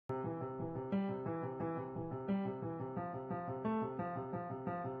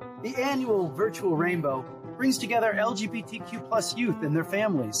The annual Virtual Rainbow brings together LGBTQ+ youth and their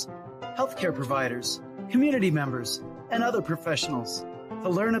families, healthcare providers, community members, and other professionals to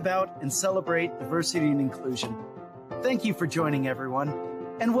learn about and celebrate diversity and inclusion. Thank you for joining, everyone,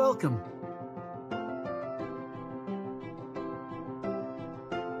 and welcome.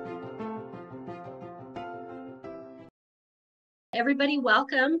 Everybody,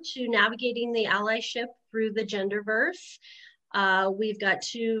 welcome to Navigating the Allyship through the Genderverse. We've got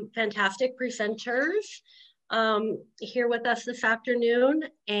two fantastic presenters here with us this afternoon,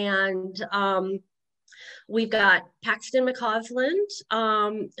 and we've got Paxton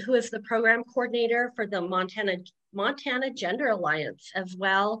McCausland, who is the program coordinator for the Montana Gender Alliance, as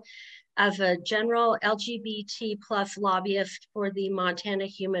well as a general LGBT+ lobbyist for the Montana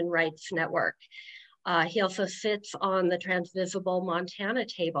Human Rights Network. He also sits on the TransVisible Montana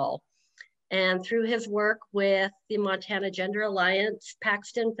table. And through his work with the Montana Gender Alliance,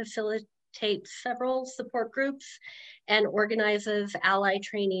 Paxton facilitates several support groups and organizes ally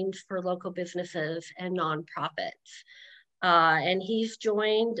trainings for local businesses and nonprofits. And he's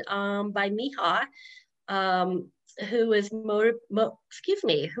joined by Mija, who is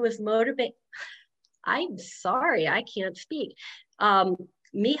motivated. I'm sorry, I can't speak.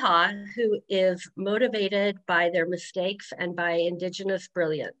 Mija, who is motivated by their mistakes and by Indigenous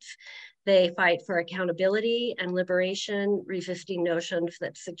brilliance. They fight for accountability and liberation, resisting notions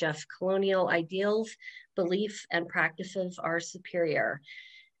that suggest colonial ideals, beliefs, and practices are superior.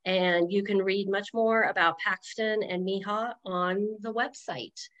 And you can read much more about Paxton and Mija on the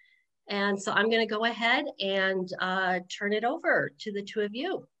website. And so I'm going to go ahead and turn it over to the two of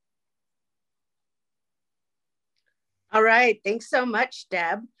you. All right, thanks so much,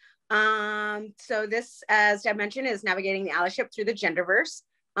 Deb. So this, as Deb mentioned, is Navigating the Allyship through the Genderverse.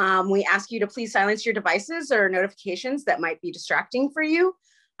 We ask you to please silence your devices or notifications that might be distracting for you.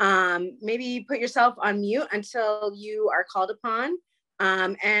 Maybe put yourself on mute until you are called upon.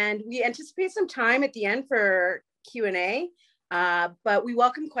 And we anticipate some time at the end for Q&A, but we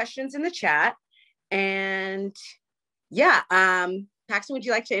welcome questions in the chat. And yeah, Paxton, would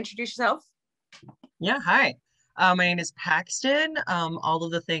you like to introduce yourself? Yeah, hi. My name is Paxton. All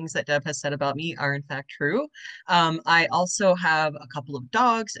of the things that Deb has said about me are in fact true. I also have a couple of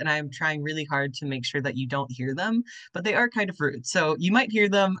dogs, and I'm trying really hard to make sure that you don't hear them, but they are kind of rude. So you might hear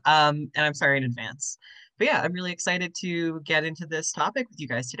them, and I'm sorry in advance. But yeah, I'm really excited to get into this topic with you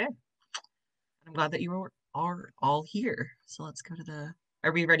guys today. I'm glad that you are all here. So let's go to the,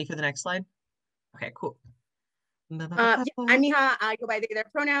 are we ready for the next slide? Okay, cool. I'm Mija. I go by they, their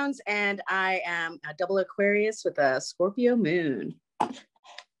pronouns, and I am a double Aquarius with a Scorpio moon.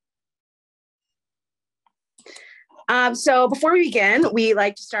 So before we begin, we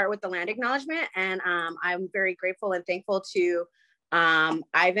like to start with the land acknowledgement, and I'm very grateful and thankful to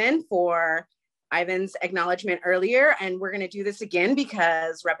Ivan for Ivan's acknowledgement earlier, and we're going to do this again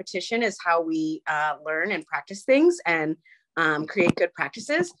because repetition is how we learn and practice things and create good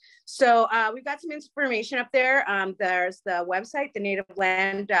practices. So we've got some information up there. There's the website, the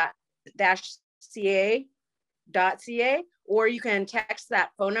nativeland-ca.ca, or you can text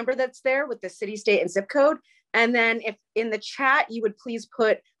that phone number that's there with the city, state, and zip code. And then if in the chat, you would please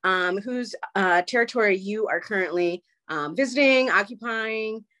put whose territory you are currently visiting,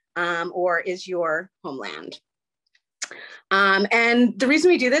 occupying, or is your homeland. And the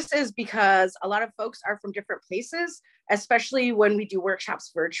reason we do this is because a lot of folks are from different places, especially when we do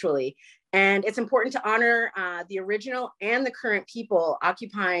workshops virtually. And it's important to honor the original and the current people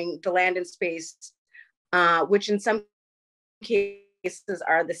occupying the land and space, which in some cases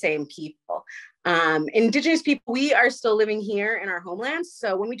are the same people. Indigenous people, we are still living here in our homelands.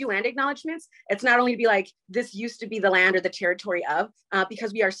 So when we do land acknowledgements, it's not only to be like, this used to be the land or the territory of,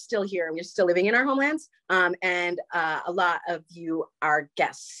 because we are still here and we're still living in our homelands. And a lot of you are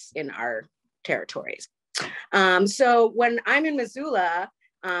guests in our territories. So when I'm in Missoula,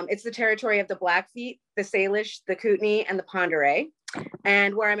 it's the territory of the Blackfeet, the Salish, the Kootenai, and the Pend Oreille.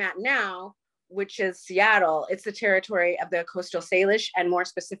 And where I'm at now, which is Seattle, it's the territory of the Coastal Salish, and more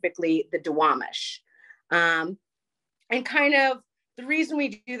specifically, the Duwamish. And kind of the reason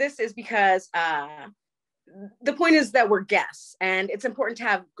we do this is because the point is that we're guests, and it's important to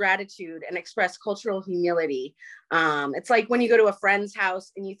have gratitude and express cultural humility. It's like when you go to a friend's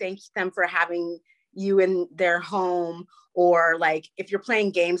house and you thank them for having you in their home, or like if you're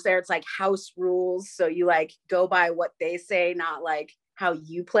playing games there, it's like house rules. So you like go by what they say, not like how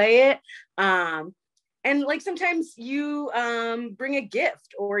you play it. And like sometimes you bring a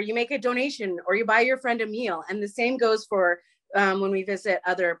gift, or you make a donation, or you buy your friend a meal. And the same goes for when we visit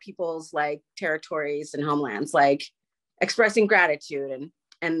other people's like territories and homelands, like expressing gratitude. And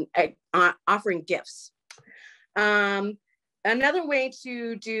and offering gifts. Another way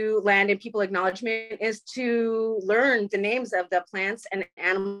to do land and people acknowledgement is to learn the names of the plants and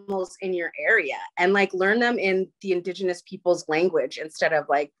animals in your area and like learn them in the indigenous people's language instead of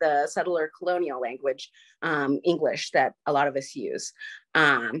like the settler colonial language, English, that a lot of us use.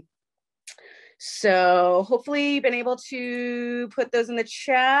 So hopefully you've been able to put those in the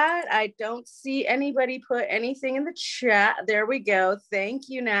chat. I don't see anybody put anything in the chat. There we go. Thank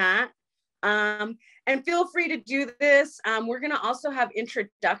you, Nat. And feel free to do this. We're going to also have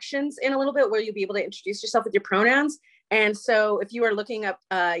introductions in a little bit where you'll be able to introduce yourself with your pronouns. And so if you are looking up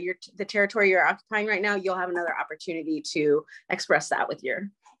the territory you're occupying right now, you'll have another opportunity to express that with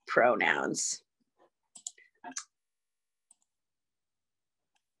your pronouns.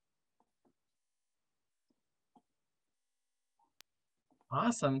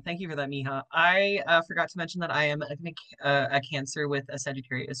 Awesome. Thank you for that, Mija. I forgot to mention that I am a Cancer with a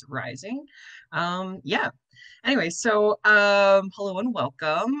Sagittarius rising. Yeah. Anyway, so hello and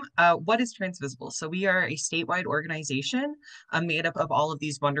welcome. What is TransVisible? So we are a statewide organization made up of all of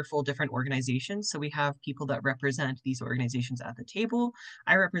these wonderful different organizations. So we have people that represent these organizations at the table.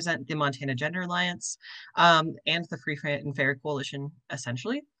 I represent the Montana Gender Alliance and the Free and Fair Coalition,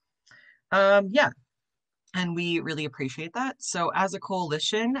 essentially. Yeah. And we really appreciate that. So as a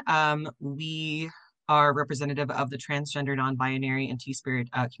coalition, we are representative of the transgender, non-binary, and two-spirit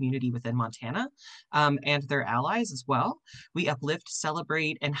community within Montana and their allies as well. We uplift,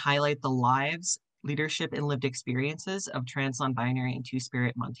 celebrate, and highlight the lives, leadership, and lived experiences of trans, non-binary, and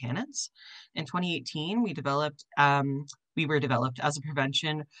two-spirit Montanans. In 2018, we were developed as a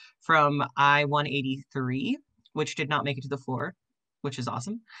prevention from I-183, which did not make it to the floor, which is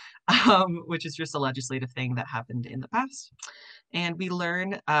awesome, which is just a legislative thing that happened in the past. And we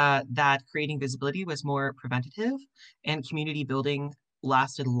learned that creating visibility was more preventative and community building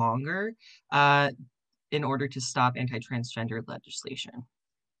lasted longer in order to stop anti-transgender legislation.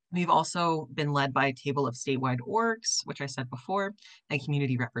 We've also been led by a table of statewide orgs, which I said before, and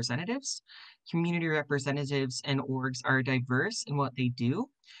community representatives. Community representatives and orgs are diverse in what they do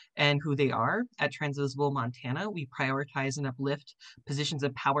and who they are. At TransVisible Montana, we prioritize and uplift positions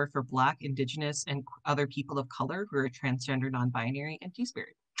of power for Black, Indigenous, and other people of color who are transgender, non-binary, and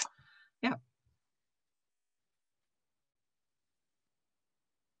two-spirit. Yeah.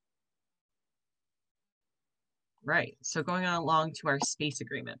 Right, so going on along to our space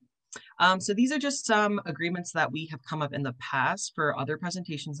agreement. So these are just some agreements that we have come up in the past for other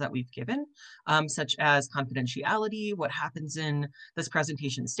presentations that we've given, such as confidentiality, what happens in this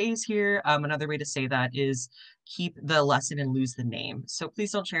presentation stays here. Another way to say that is keep the lesson and lose the name. So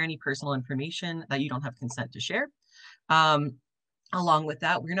please don't share any personal information that you don't have consent to share. Along with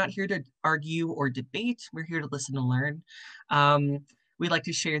that, we're not here to argue or debate. We're here to listen and learn. We like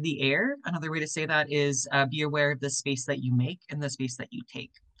to share the air. Another way to say that is be aware of the space that you make and the space that you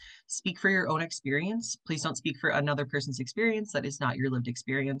take. Speak for your own experience. Please don't speak for another person's experience that is not your lived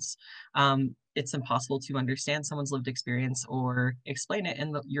experience. It's impossible to understand someone's lived experience or explain it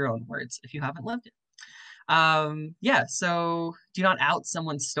in your own words if you haven't lived it. Yeah, so do not out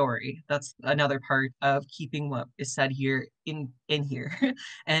someone's story. That's another part of keeping what is said here in here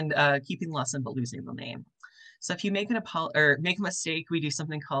and keeping the lesson but losing the name. So if you make make a mistake, we do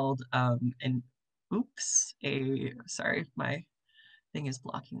something called sorry, my thing is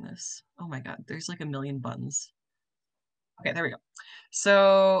blocking this. Oh my God, there's like a million buttons. Okay, there we go.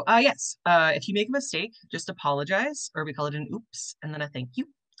 So yes, if you make a mistake, just apologize, or we call it an oops, and then a thank you,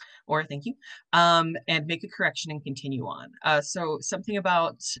 or thank you, and make a correction and continue on. So something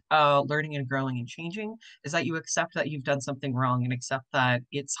about learning and growing and changing is that you accept that you've done something wrong and accept that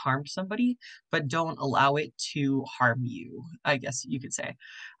it's harmed somebody, but don't allow it to harm you, I guess you could say.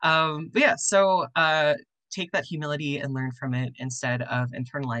 But yeah, so take that humility and learn from it instead of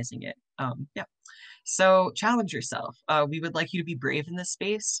internalizing it. Yeah. So challenge yourself. We would like you to be brave in this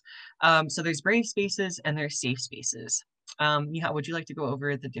space. So there's brave spaces and there's safe spaces. Mija, would you like to go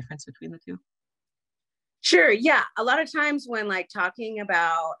over the difference between the two? Sure. Yeah. A lot of times when like talking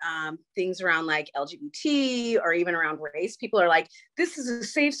about things around like LGBT or even around race, people are like, this is a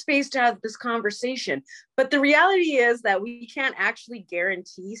safe space to have this conversation. But the reality is that we can't actually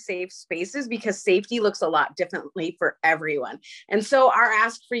guarantee safe spaces because safety looks a lot differently for everyone. And so our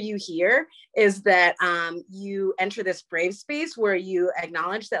ask for you here is that you enter this brave space where you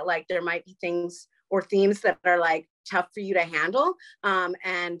acknowledge that like there might be things or themes that are like tough for you to handle,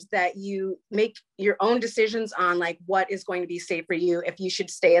 and that you make your own decisions on like what is going to be safe for you, if you should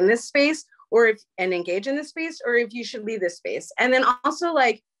stay in this space and engage in this space, or if you should leave this space. And then also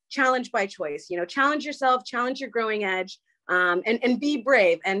like challenge by choice, you know, challenge yourself, challenge your growing edge, and be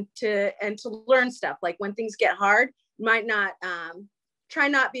brave and to learn stuff. Like when things get hard, might not, try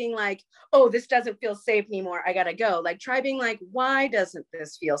not being like, oh, this doesn't feel safe anymore, I gotta go. Like try being like, why doesn't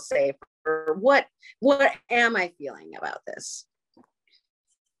this feel safe? Or what am I feeling about this?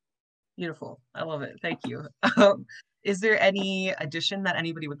 Beautiful. I love it. Thank you. Is there any addition that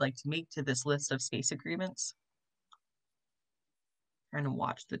anybody would like to make to this list of space agreements? Trying to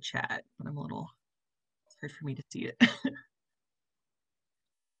watch the chat, but it's hard for me to see it.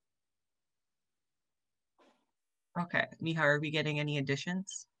 Okay, Mija, are we getting any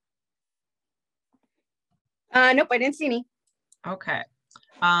additions? Nope, I didn't see any. Okay.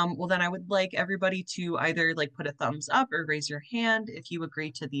 Well, then I would like everybody to either like put a thumbs up or raise your hand if you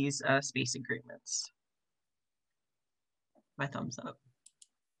agree to these space agreements. My thumbs up.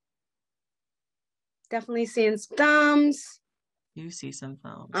 Definitely seeing some thumbs. You see some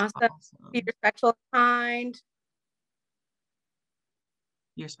thumbs. Awesome. Be respectful, kind.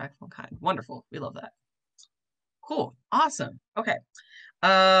 Be respectful, kind. Wonderful. We love that. Cool. Awesome. Okay.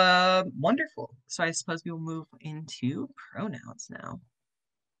 Wonderful. So I suppose we will move into pronouns now.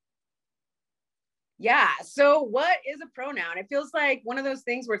 Yeah. So what is a pronoun? It feels like one of those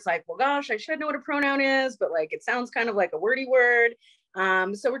things where it's like, well, gosh, I should know what a pronoun is, but like it sounds kind of like a wordy word.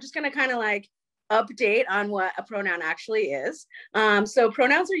 So we're just going to kind of like update on what a pronoun actually is. So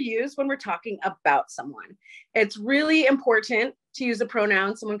pronouns are used when we're talking about someone. It's really important to use a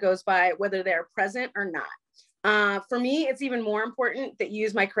pronoun someone goes by, whether they're present or not. For me, it's even more important that you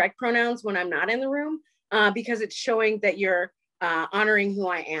use my correct pronouns when I'm not in the room, because it's showing that you're honoring who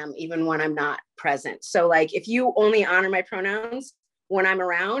I am, even when I'm not present. So like, if you only honor my pronouns when I'm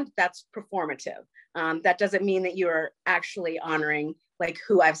around, that's performative. That doesn't mean that you're actually honoring like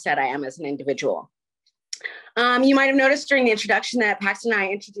who I've said I am as an individual. You might have noticed during the introduction that Paxton and I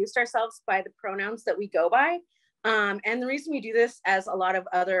introduced ourselves by the pronouns that we go by. And the reason we do this, as a lot of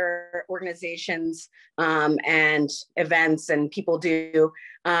other organizations and events and people do,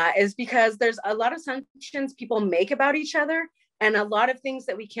 is because there's a lot of assumptions people make about each other and a lot of things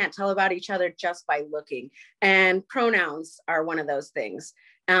that we can't tell about each other just by looking. And pronouns are one of those things,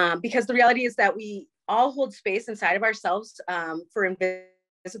 because the reality is that we all hold space inside of ourselves for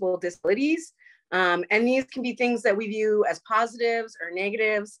invisible disabilities. And these can be things that we view as positives or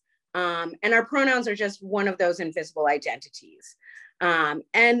negatives. And our pronouns are just one of those invisible identities.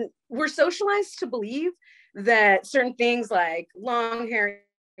 And we're socialized to believe that certain things like long hair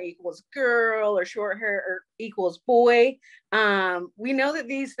equals girl or short hair equals boy. We know that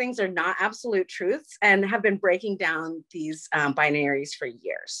these things are not absolute truths and have been breaking down these binaries for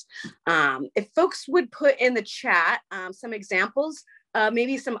years. If folks would put in the chat some examples,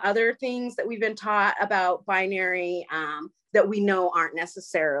 maybe some other things that we've been taught about binary that we know aren't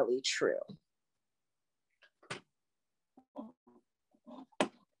necessarily true.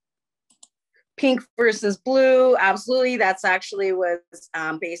 Pink versus blue, absolutely. That's actually was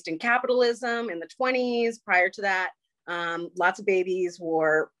based in capitalism in the 20s. Prior to that, lots of babies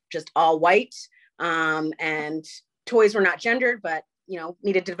wore just all white, and toys were not gendered, but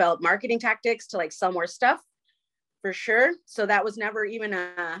needed to develop marketing tactics to like sell more stuff, for sure. So that was never even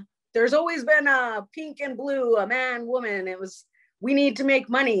there's always been a pink and blue, a man, woman. It was, we need to make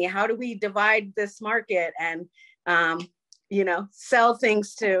money. How do we divide this market and, sell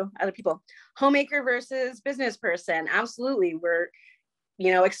things to other people? Homemaker versus business person. Absolutely. We're,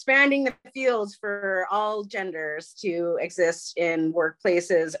 expanding the fields for all genders to exist in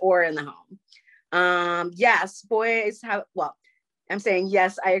workplaces or in the home. Yes, boys have, well, I'm saying,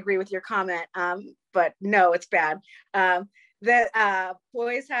 yes, I agree with your comment, but no, it's bad. That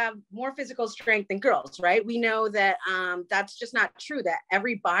boys have more physical strength than girls, right? We know that that's just not true, that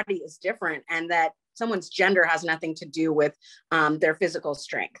every body is different and that someone's gender has nothing to do with their physical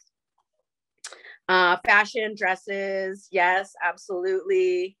strength. Fashion, dresses, yes,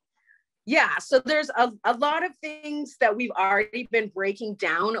 absolutely. Yeah, so there's a lot of things that we've already been breaking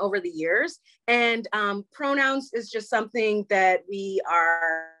down over the years, and pronouns is just something that we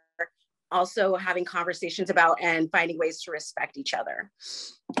are also having conversations about and finding ways to respect each other.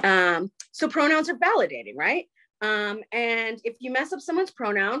 So pronouns are validating, right? And if you mess up someone's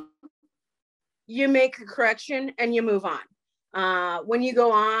pronoun, you make a correction and you move on. When you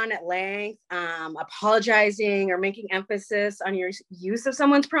go on at length, apologizing or making emphasis on your use of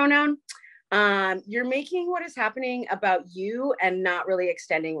someone's pronoun, you're making what is happening about you and not really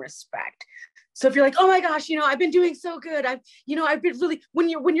extending respect. So if you're like, oh my gosh, I've been doing so good. I've been really, when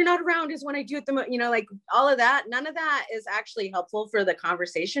you're not around is when I do it the most, like all of that, none of that is actually helpful for the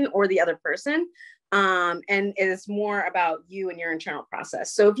conversation or the other person. And is more about you and your internal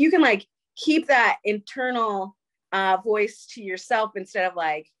process. So if you can like keep that internal voice to yourself instead of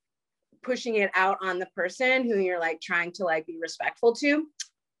like pushing it out on the person who you're like trying to like be respectful to.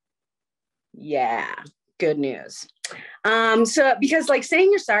 Yeah, good news. So because like saying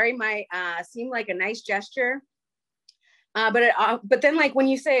you're sorry might seem like a nice gesture, but then like when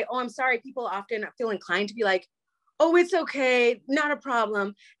you say, oh, I'm sorry, people often feel inclined to be like, oh, it's okay, not a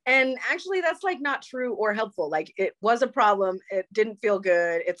problem. And actually that's like not true or helpful. Like it was a problem, it didn't feel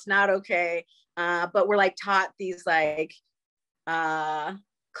good, it's not okay. But we're like taught these like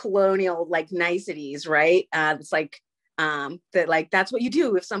colonial like niceties, right? It's like that like that's what you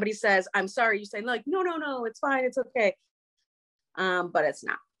do. If somebody says, I'm sorry, you say like, no, it's fine, it's okay. But it's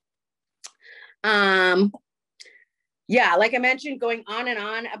not. Yeah, like I mentioned, going on and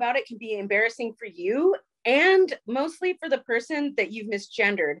on about it can be embarrassing for you and mostly for the person that you've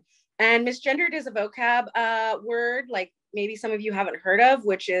misgendered. And misgendered is a vocab word, like maybe some of you haven't heard of,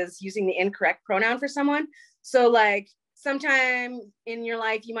 which is using the incorrect pronoun for someone. So like sometime in your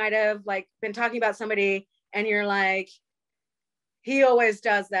life, you might have like been talking about somebody and you're like, he always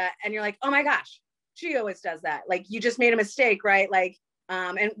does that. And you're like, oh my gosh, she always does that. Like you just made a mistake, right? Like,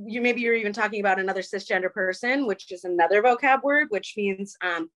 and maybe you're even talking about another cisgender person, which is another vocab word, which means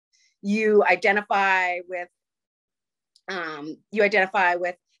you identify with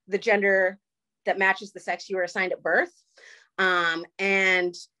the gender that matches the sex you were assigned at birth.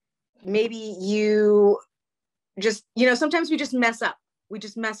 And maybe you just, sometimes we just mess up. We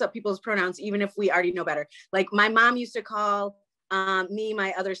just mess up people's pronouns, even if we already know better. Like my mom used to call me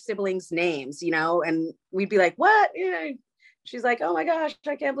my other siblings' names, and we'd be like, what? She's like, oh my gosh,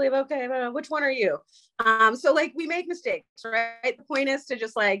 I can't believe, okay, which one are you? So like we make mistakes, right? The point is to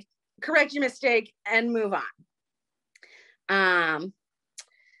just like correct your mistake and move on.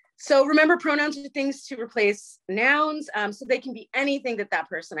 So remember, pronouns are things to replace nouns, so they can be anything that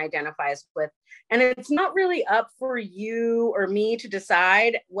person identifies with. And it's not really up for you or me to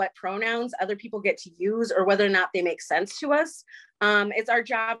decide what pronouns other people get to use or whether or not they make sense to us. It's our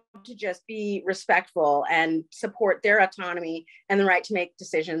job to just be respectful and support their autonomy and the right to make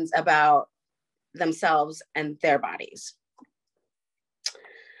decisions about themselves and their bodies.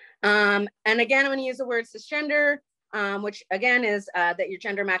 And again, I'm going to use the word cisgender, which again is that your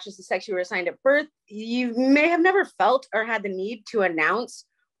gender matches the sex you were assigned at birth. You may have never felt or had the need to announce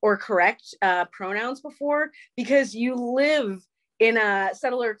or correct pronouns before because you live in a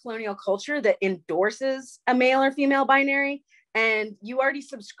settler colonial culture that endorses a male or female binary, and you already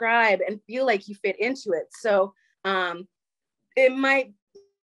subscribe and feel like you fit into it. So it might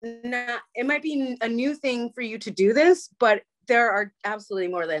be a new thing for you to do this, but there are absolutely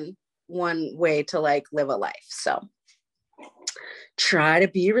more than one way to like live a life. So try to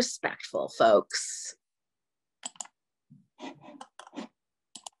be respectful, folks.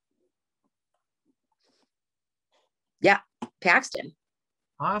 Yeah, Paxton.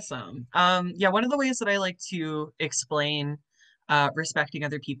 Awesome. Yeah, one of the ways that I like to explain respecting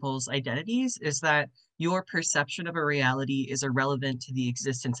other people's identities is that your perception of a reality is irrelevant to the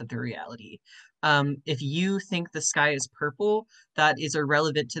existence of the reality. If you think the sky is purple, that is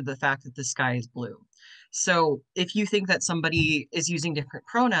irrelevant to the fact that the sky is blue. So if you think that somebody is using different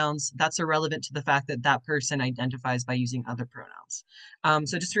pronouns, that's irrelevant to the fact that that person identifies by using other pronouns.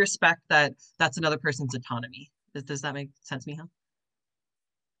 So just respect that that's another person's autonomy. Does that make sense, Mija?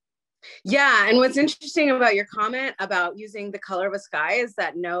 Yeah, and what's interesting about your comment about using the color of a sky is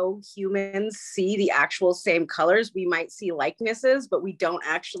that no humans see the actual same colors. We might see likenesses, but we don't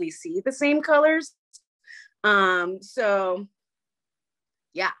actually see the same colors. So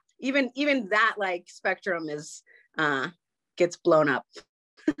yeah, even that like spectrum is gets blown up.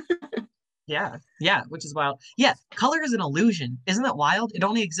 Yeah, which is wild. Yeah, color is an illusion. Isn't that wild? It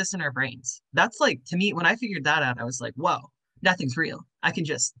only exists in our brains. That's like, to me, when I figured that out, I was like, whoa, nothing's real. I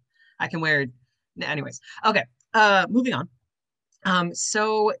can wear, anyways. Okay, moving on.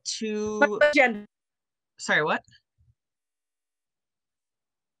 So to, sorry, what?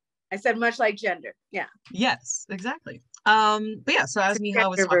 I said much like gender, yeah. Yes, exactly. But yeah, so as Mija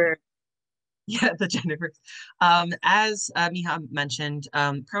was talking, yeah, the genderverse. As Mija mentioned,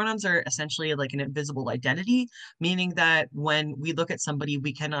 pronouns are essentially like an invisible identity, meaning that when we look at somebody,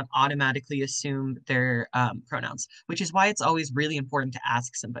 we cannot automatically assume their pronouns, which is why it's always really important to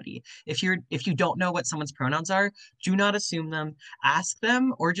ask somebody. If you don't know what someone's pronouns are, do not assume them, ask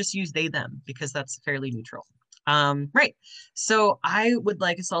them, or just use they, them, because that's fairly neutral. Right. So I would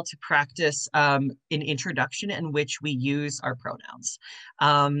like us all to practice an introduction in which we use our pronouns.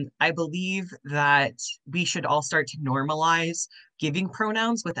 I believe that we should all start to normalize giving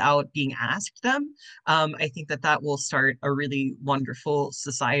pronouns without being asked them. I think that will start a really wonderful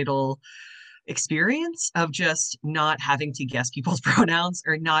societal experience of just not having to guess people's pronouns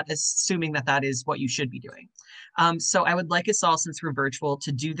or not assuming that that is what you should be doing. So I would like us all, since we're virtual,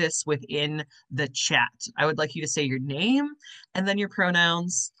 to do this within the chat. I would like you to say your name and then your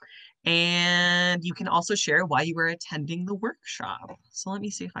pronouns. And you can also share why you were attending the workshop. So let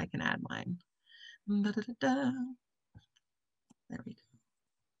me see if I can add mine. Da, da, da, da. There we go.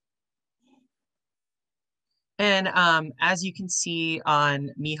 And as you can see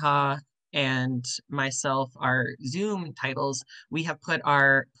on Mija and myself, our Zoom titles, we have put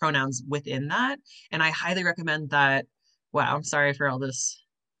our pronouns within that. And I highly recommend that. Wow, I'm sorry for all this.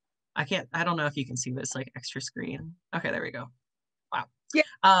 I don't know if you can see this like extra screen. Okay, there we go. Wow.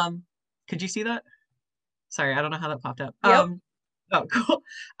 Yeah. Could you see that? Sorry, I don't know how that popped up. Yep. Oh, cool.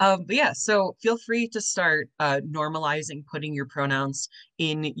 But yeah, so feel free to start normalizing putting your pronouns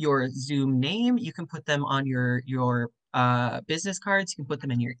in your Zoom name. You can put them on your business cards. You can put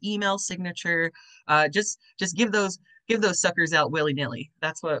them in your email signature. Just give those suckers out willy-nilly.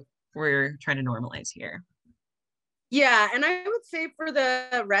 That's what we're trying to normalize here. Yeah, and I would say for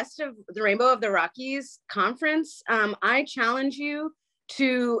the rest of the Rainbow of the Rockies conference, I challenge you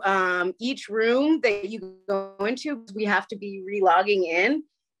to each room that you go into, we have to be re-logging in,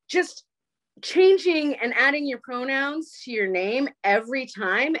 just changing and adding your pronouns to your name every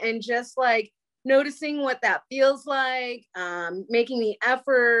time, and just like noticing what that feels like, making the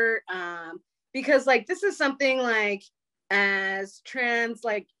effort, because like this is something like as trans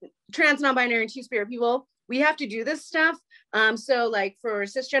non-binary and two-spirit people, we have to do this stuff. So like for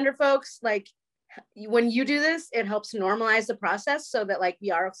cisgender folks, like when you do this, it helps normalize the process so that like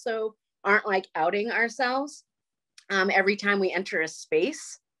we also aren't like outing ourselves every time we enter a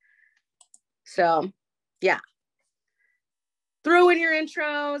space. So yeah. Throw in your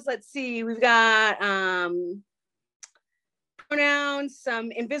intros. Let's see, we've got pronouns,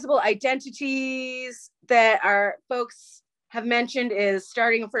 some invisible identities that our folks have mentioned is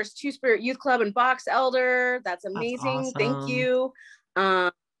starting a first Two-Spirit Youth Club and Box Elder. That's amazing. That's awesome. Thank you.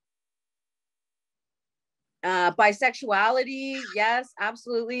 Bisexuality, yes,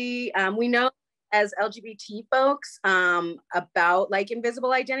 absolutely. We know as LGBT folks about like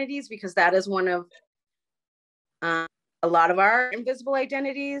invisible identities, because that is one of a lot of our invisible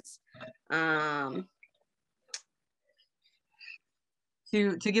identities.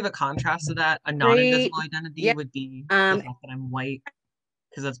 To give a contrast to that, a non-invisible identity would be the fact that I'm white,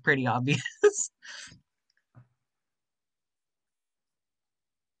 because that's pretty obvious.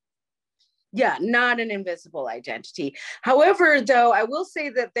 Yeah, not an invisible identity. However, though, I will say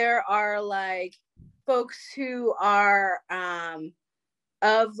that there are like folks who are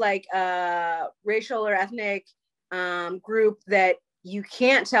of like a racial or ethnic group that you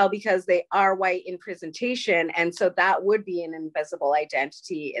can't tell because they are white in presentation. And so that would be an invisible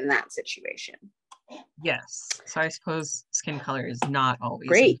identity in that situation. Yes. So I suppose skin color is not always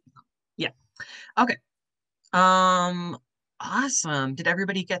great. Yeah. Okay. Awesome. Did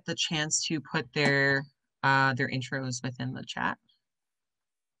everybody get the chance to put their intros within the chat?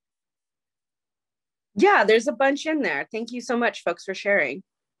 Yeah, there's a bunch in there. Thank you so much, folks, for sharing.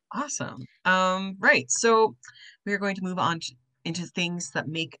 Awesome. Right. So we are going to move on into things that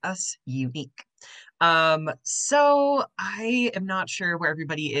make us unique. So I am not sure where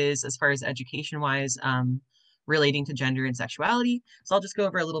everybody is as far as education-wise, relating to gender and sexuality. So I'll just go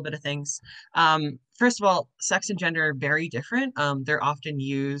over a little bit of things. First of all, sex and gender are very different. They're often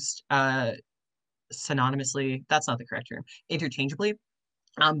used synonymously. That's not the correct term, interchangeably.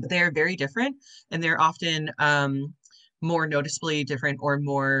 But they're very different, and they're often more noticeably different, or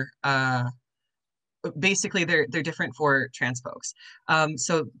more basically they're different for trans folks.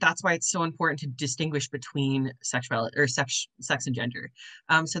 So that's why it's so important to distinguish between sexuality or sex and gender.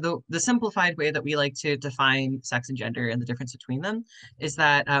 So the simplified way that we like to define sex and gender and the difference between them is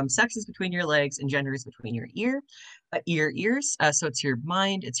that sex is between your legs and gender is between your ears. So it's your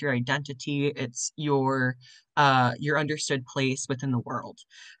mind, it's your identity, it's your understood place within the world.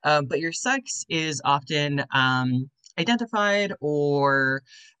 But your sex is often identified or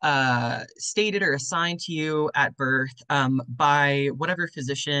stated or assigned to you at birth by whatever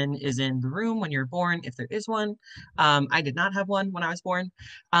physician is in the room when you're born, if there is one. I did not have one when I was born.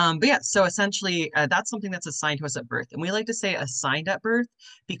 But yeah, so essentially that's something that's assigned to us at birth. And we like to say assigned at birth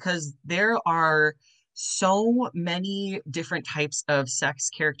because there are so many different types of sex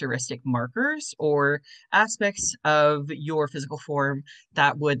characteristic markers or aspects of your physical form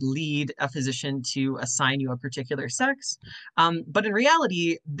that would lead a physician to assign you a particular sex. But in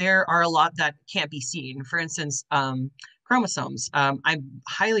reality, there are a lot that can't be seen. For instance, chromosomes. I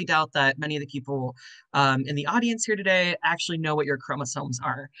highly doubt that many of the people in the audience here today actually know what your chromosomes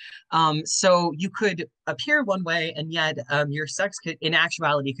are. So you could appear one way, and yet your sex could, in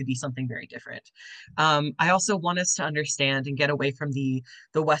actuality, could be something very different. I also want us to understand and get away from the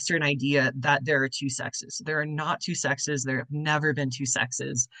Western idea that there are two sexes. There are not two sexes. There have never been two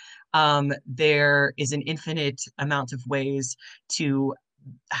sexes. There is an infinite amount of ways to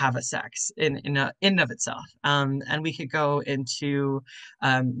have a sex in and of itself. And we could go into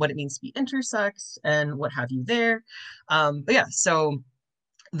what it means to be intersex and what have you there. But yeah, so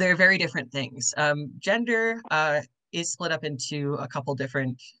they're very different things. Gender is split up into a couple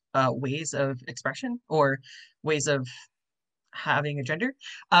different ways of expression or ways of having a gender.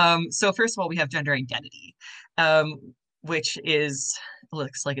 So first of all, we have gender identity, which is,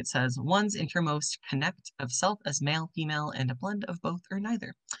 looks like it says, one's innermost connect of self as male, female, and a blend of both or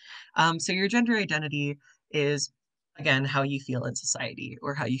neither. So your gender identity is, again, how you feel in society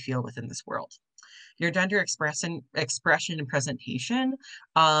or how you feel within this world. Your gender expression and presentation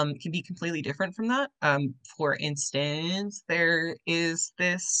can be completely different from that. For instance, there is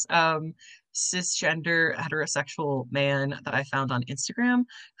this cisgender heterosexual man that I found on Instagram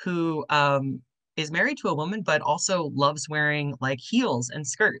who is married to a woman, but also loves wearing like heels and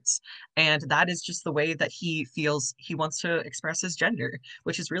skirts. And that is just the way that he feels he wants to express his gender,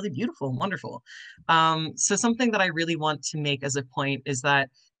 which is really beautiful and wonderful. So something that I really want to make as a point is that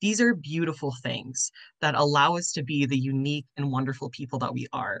these are beautiful things that allow us to be the unique and wonderful people that we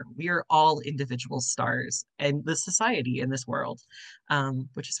are. We are all individual stars in the society, in this world,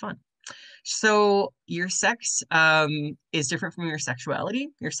 which is fun. So your sex is different from your sexuality.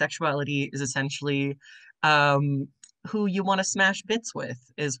 Your sexuality is essentially who you want to smash bits with,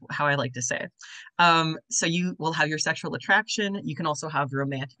 is how I like to say. So you will have your sexual attraction. You can also have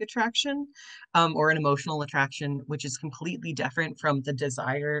romantic attraction or an emotional attraction, which is completely different from the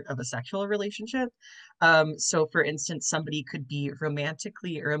desire of a sexual relationship. So for instance, somebody could be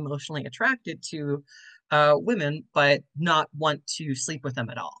romantically or emotionally attracted to women, but not want to sleep with them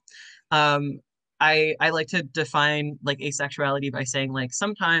at all. I like to define like asexuality by saying like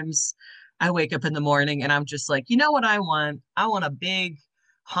sometimes I wake up in the morning and I'm just like, you know what I want? I want a big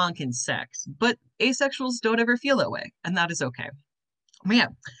honking sex. But asexuals don't ever feel that way, and that is okay. Yeah.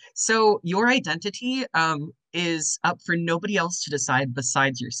 So your identity is up for nobody else to decide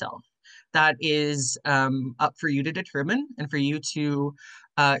besides yourself. That is up for you to determine and for you to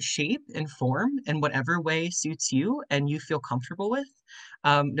shape and form in whatever way suits you and you feel comfortable with.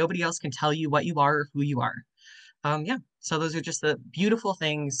 Nobody else can tell you what you are or who you are. Yeah. So those are just the beautiful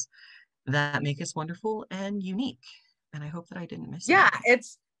things that make us wonderful and unique. And I hope that I didn't miss Yeah, anything.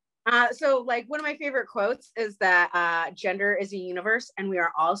 it's so like one of my favorite quotes is that gender is a universe and we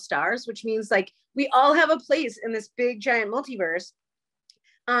are all stars, which means like we all have a place in this big giant multiverse.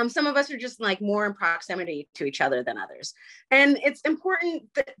 Some of us are just like more in proximity to each other than others. And it's important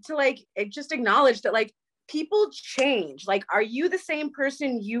to like just acknowledge that like people change. Like, are you the same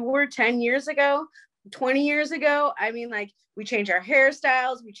person you were 10 years ago? 20 years ago? I mean, like we change our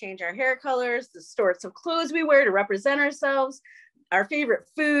hairstyles, we change our hair colors, the sorts of clothes we wear to represent ourselves, our favorite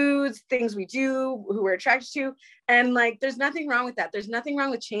foods, things we do, who we're attracted to. And like, there's nothing wrong with that. There's nothing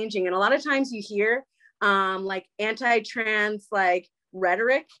wrong with changing. And a lot of times you hear like anti-trans like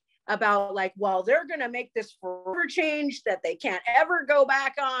rhetoric about like, well, they're going to make this forever change that they can't ever go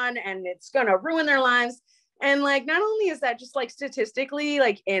back on and it's going to ruin their lives. And like, not only is that just like statistically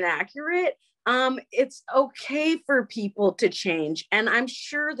like inaccurate, it's okay for people to change. And I'm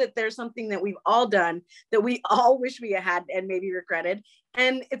sure that there's something that we've all done that we all wish we had and maybe regretted.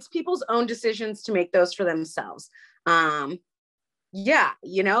 And it's people's own decisions to make those for themselves. Yeah,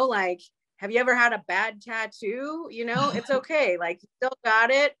 you know, like, have you ever had a bad tattoo? You know, it's okay. Like, you still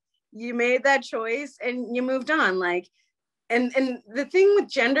got it. You made that choice and you moved on. Like, and the thing with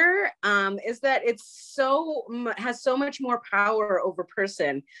gender is that it's has so much more power over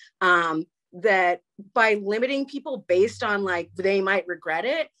person that by limiting people based on like they might regret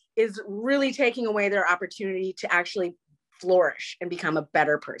it is really taking away their opportunity to actually flourish and become a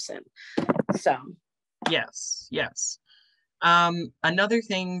better person. So Yes. Another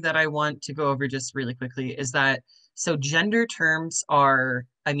thing that I want to go over just really quickly is that, so gender terms are,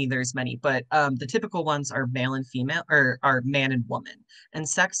 I mean, there's many, but the typical ones are male and female, or are man and woman, and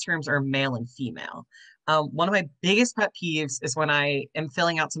sex terms are male and female. One of my biggest pet peeves is when I am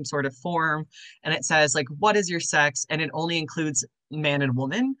filling out some sort of form and it says like, what is your sex? And it only includes man and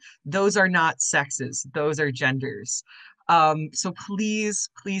woman. Those are not sexes. Those are genders. So please,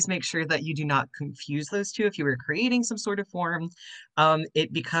 please make sure that you do not confuse those two. If you were creating some sort of form,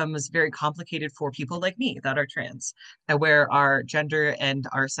 it becomes very complicated for people like me that are trans, where our gender and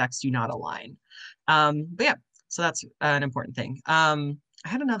our sex do not align. But yeah, so that's an important thing. I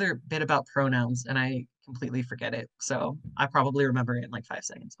had another bit about pronouns and I completely forget it. So I probably remember it in like 5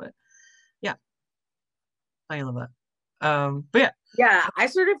 seconds, but yeah, I love that. But yeah. Yeah, I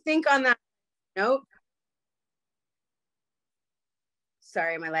sort of think on that note.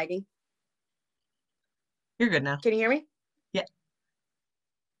 Sorry, am I lagging? You're good now. Can you hear me? Yeah.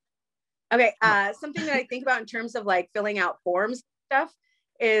 Okay, something that I think about in terms of like filling out forms and stuff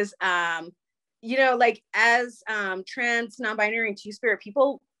is, you know, like as trans, non-binary, and two-spirit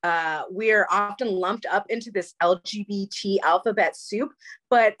people, we are often lumped up into this LGBT alphabet soup.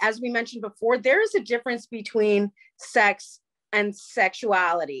 But as we mentioned before, there is a difference between sex and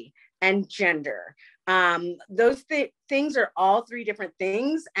sexuality and gender. Those things are all three different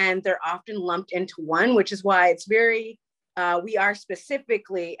things, and they're often lumped into one, which is why it's very, we are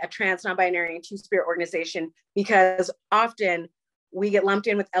specifically a trans, non-binary, and two-spirit organization, because often we get lumped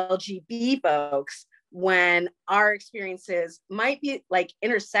in with LGB folks when our experiences might be like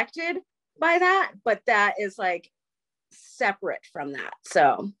intersected by that, but that is like separate from that.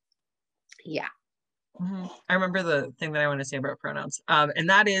 So yeah. I remember the thing that I want to say about pronouns, and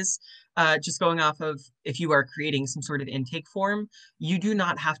that is just going off of if you are creating some sort of intake form, you do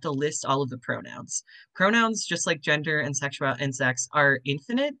not have to list all of the pronouns. Pronouns, just like gender and sexual and sex, are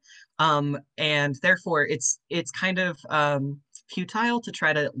infinite, and therefore it's kind of futile to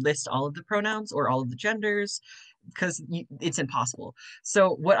try to list all of the pronouns or all of the genders because it's impossible.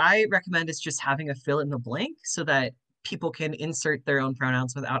 So what I recommend is just having a fill in the blank so that people can insert their own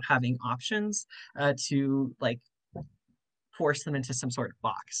pronouns without having options to like force them into some sort of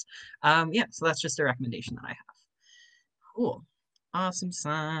box. Yeah, so that's just a recommendation that I have. Cool. Awesome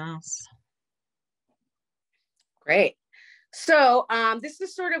sauce. Great. So this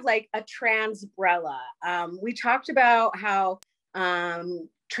is sort of like a transbrella. We talked about how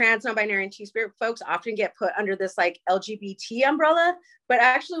trans, non-binary, and two-spirit folks often get put under this like LGBT umbrella, but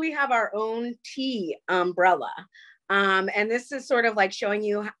actually we have our own T umbrella. And this is sort of like showing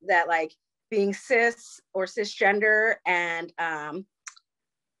you that like being cis or cisgender and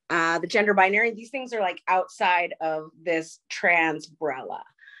the gender binary, these things are like outside of this transbrella.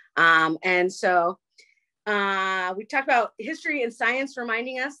 And so we talked about history and science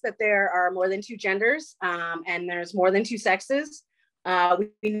reminding us that there are more than two genders and there's more than two sexes.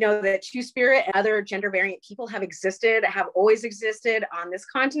 We know that two-spirit and other gender variant people have always existed on this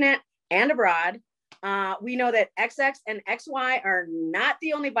continent and abroad. We know that XX and XY are not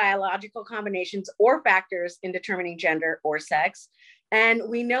the only biological combinations or factors in determining gender or sex. And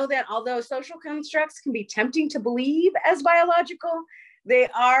we know that although social constructs can be tempting to believe as biological, they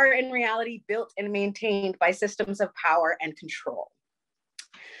are in reality built and maintained by systems of power and control.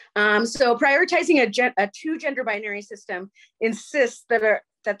 So prioritizing a two gender binary system insists that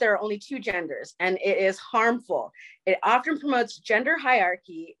there are only two genders, and it is harmful. It often promotes gender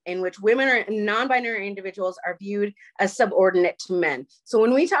hierarchy in which women or non-binary individuals are viewed as subordinate to men. So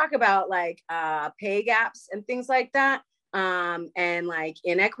when we talk about like pay gaps and things like that, and like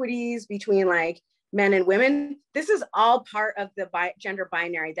inequities between like men and women, this is all part of the gender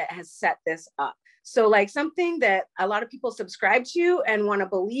binary that has set this up. So like something that a lot of people subscribe to and want to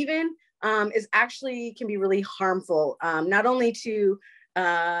believe in is actually can be really harmful, not only to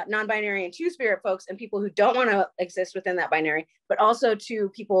non-binary and two-spirit folks and people who don't want to exist within that binary, but also to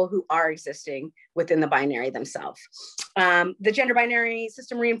people who are existing within the binary themselves. The gender binary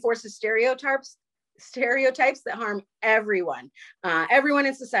system reinforces stereotypes that harm everyone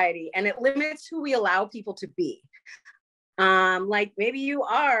in society, and it limits who we allow people to be. Like maybe you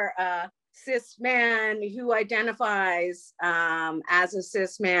are a cis man who identifies as a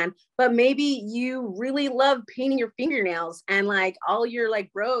cis man, but maybe you really love painting your fingernails and like all your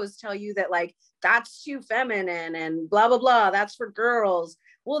like bros tell you that like that's too feminine and blah blah blah, that's for girls.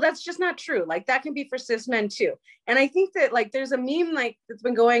 Well, that's just not true. Like that can be for cis men too. And I think that like there's a meme like that's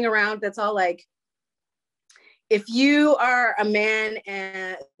been going around that's all like, if you are a man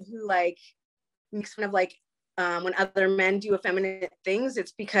who like makes fun of like when other men do effeminate things,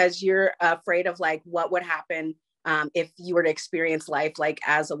 it's because you're afraid of like what would happen if you were to experience life like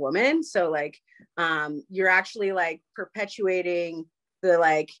as a woman. So like you're actually like perpetuating the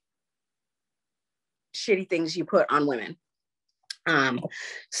like shitty things you put on women.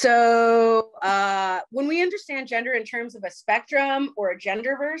 So when we understand gender in terms of a spectrum or a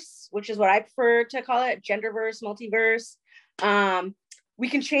genderverse, which is what I prefer to call it, genderverse, multiverse, we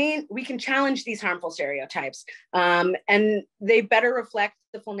can challenge these harmful stereotypes, and they better reflect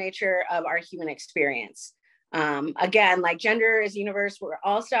the full nature of our human experience. Again, like gender is universe, we're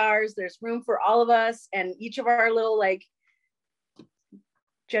all stars, there's room for all of us and each of our little like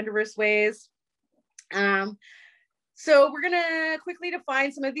genderverse ways. So we're gonna quickly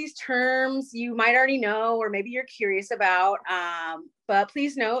define some of these terms you might already know, or maybe you're curious about, but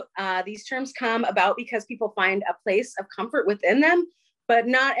please note, these terms come about because people find a place of comfort within them, but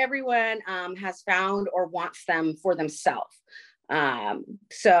not everyone has found or wants them for themselves.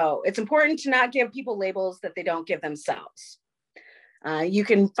 So it's important to not give people labels that they don't give themselves. You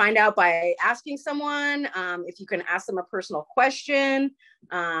can find out by asking someone, if you can ask them a personal question.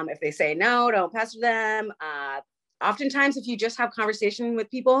 If they say no, don't pester them. Oftentimes, if you just have conversation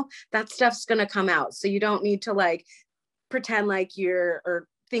with people, that stuff's gonna come out. So you don't need to like pretend like you're, or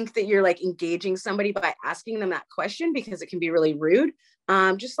think that you're like engaging somebody by asking them that question, because it can be really rude.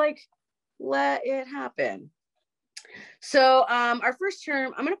 Just like let it happen. So our first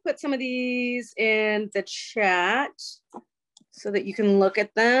term, I'm gonna put some of these in the chat so that you can look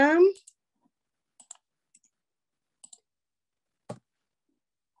at them.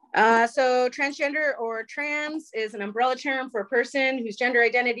 So transgender or trans is an umbrella term for a person whose gender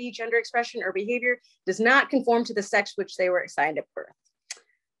identity, gender expression, or behavior does not conform to the sex which they were assigned at birth.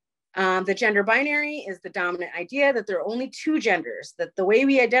 The gender binary is the dominant idea that there are only two genders, that the way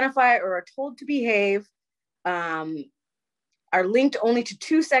we identify or are told to behave are linked only to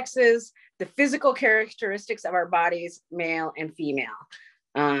two sexes, the physical characteristics of our bodies, male and female.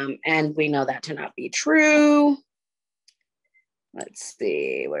 And we know that to not be true. Let's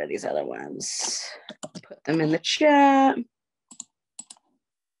see, what are these other ones? Put them in the chat.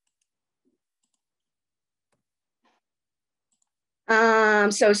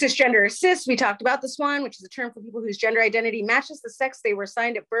 So cisgender or cis, we talked about this one, which is a term for people whose gender identity matches the sex they were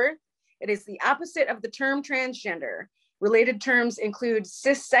assigned at birth. It is the opposite of the term transgender. Related terms include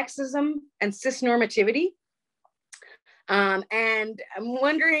cissexism and cisnormativity. And I'm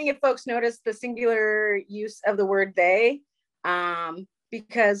wondering if folks notice the singular use of the word they,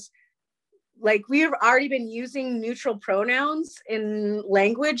 because like we have already been using neutral pronouns in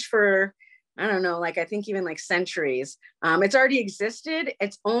language for, I don't know, like I think even like centuries. It's already existed.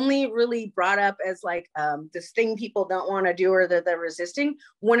 It's only really brought up as like this thing people don't want to do or that they're resisting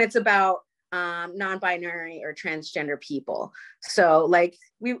when it's about non-binary or transgender people. So like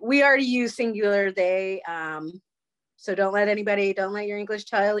we already use singular they. So don't let your English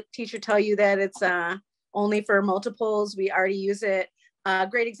teacher tell you that it's only for multiples. We already use it. A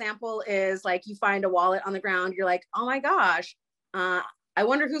great example is like you find a wallet on the ground. You're like, oh my gosh, I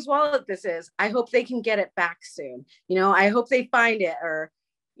wonder whose wallet this is. I hope they can get it back soon. You know, I hope they find it, or,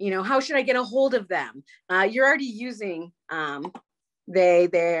 you know, how should I get a hold of them? You're already using they,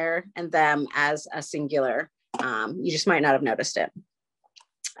 their, and them as a singular. You just might not have noticed it.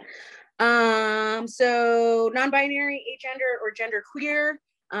 So non-binary, agender, or genderqueer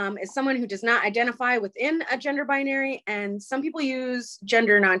is someone who does not identify within a gender binary, and some people use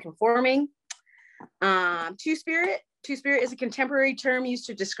gender nonconforming. Two-spirit. Two-spirit is a contemporary term used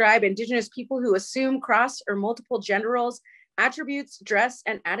to describe Indigenous people who assume cross or multiple gender roles, attributes, dress,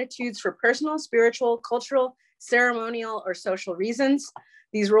 and attitudes for personal, spiritual, cultural, ceremonial, or social reasons.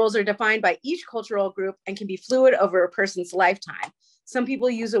 These roles are defined by each cultural group and can be fluid over a person's lifetime. Some people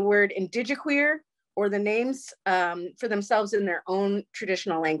use a word indigiqueer or the names for themselves in their own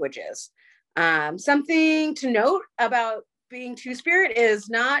traditional languages. Something to note about being two-spirit is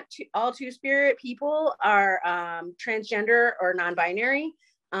not all two-spirit people are transgender or non-binary.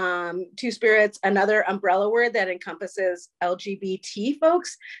 Two-spirit's another umbrella word that encompasses LGBT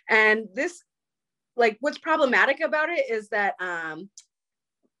folks. And this, like, what's problematic about it is that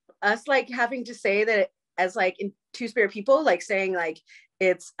us like having to say that as like in two-spirit people, like saying like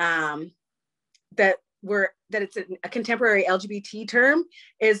it's that it's a contemporary LGBT term,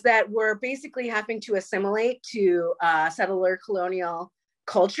 is that we're basically having to assimilate to settler colonial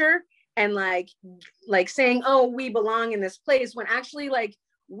culture, and like saying, oh, we belong in this place, when actually like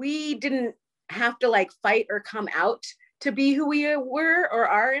we didn't have to like fight or come out to be who we were or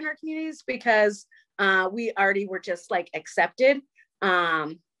are in our communities, because we already were just like accepted.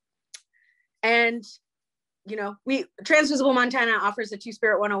 And you know, TransVisible Montana offers a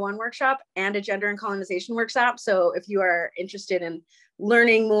Two-Spirit 101 workshop and a gender and colonization workshop. So if you are interested in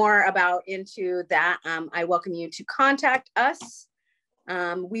learning more into that, I welcome you to contact us.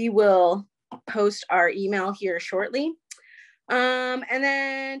 We will post our email here shortly. And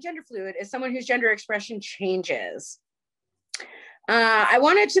then gender fluid is someone whose gender expression changes. I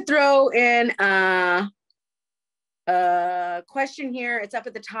wanted to throw in a question here. It's up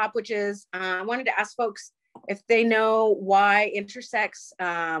at the top, which is, I wanted to ask folks if they know why intersex,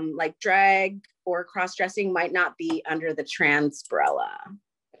 like drag or cross-dressing, might not be under the trans umbrella.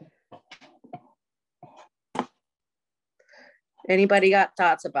 Anybody got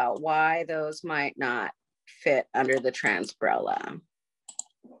thoughts about why those might not fit under the trans umbrella?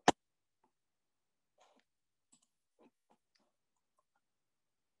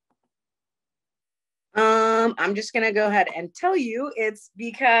 I'm just gonna go ahead and tell you it's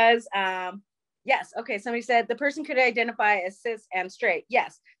because, yes, okay, somebody said the person could identify as cis and straight.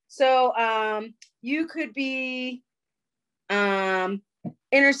 Yes, so you could be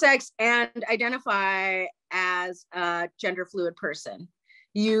intersex and identify as a gender fluid person.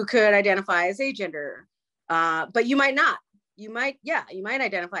 You could identify as agender, but you might not. You might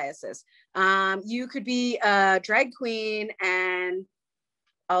identify as cis. You could be a drag queen and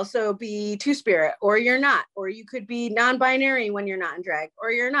also be two-spirit, or you're not, or you could be non-binary when you're not in drag,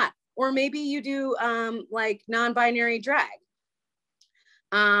 or you're not, or maybe you do like non-binary drag.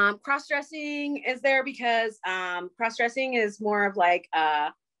 Cross-dressing is there because cross-dressing is more of like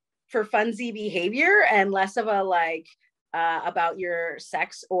for funsy behavior and less of a like about your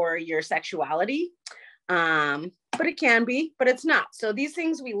sex or your sexuality. But it can be, but it's not. So these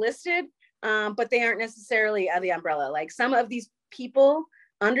things we listed, but they aren't necessarily the umbrella. Like some of these people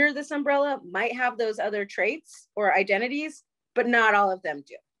under this umbrella might have those other traits or identities, but not all of them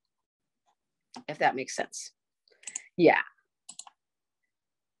do, if that makes sense. Yeah.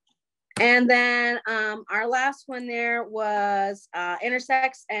 And then our last one there was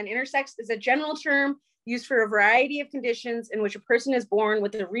intersex, and intersex is a general term used for a variety of conditions in which a person is born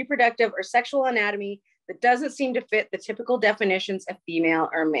with a reproductive or sexual anatomy that doesn't seem to fit the typical definitions of female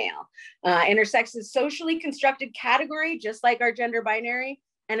or male. Intersex is a socially constructed category, just like our gender binary,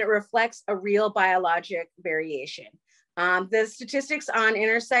 and it reflects a real biologic variation. The statistics on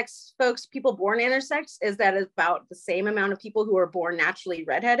intersex folks, people born intersex, is that about the same amount of people who are born naturally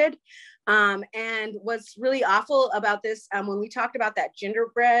redheaded. And what's really awful about this, when we talked about that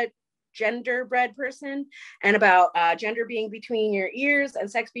genderbred person and about gender being between your ears and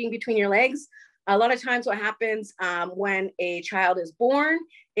sex being between your legs, a lot of times what happens when a child is born,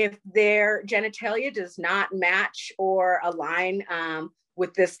 if their genitalia does not match or align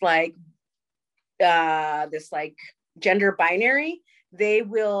with this gender binary, they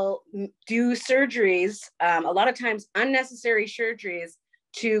will do surgeries, a lot of times unnecessary surgeries,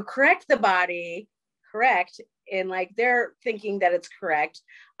 to correct the body, in like they're thinking that it's correct.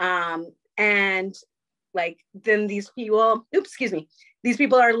 And like then these people, these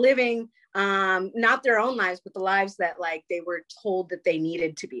people are living not their own lives, but the lives that like they were told that they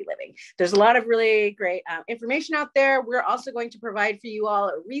needed to be living. There's a lot of really great information out there. We're also going to provide for you all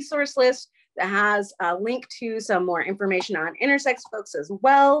a resource list that has a link to some more information on intersex folks as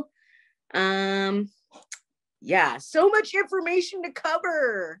well. Yeah, so much information to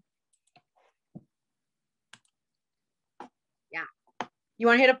cover. Yeah. You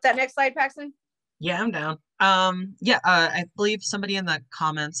want to hit up that next slide, Paxton? Yeah, I'm down. I believe somebody in the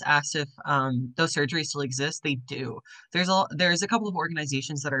comments asked if those surgeries still exist. They do. There's a couple of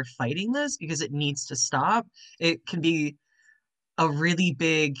organizations that are fighting this because it needs to stop. It can be a really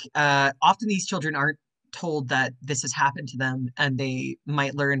big, often these children aren't told that this has happened to them, and they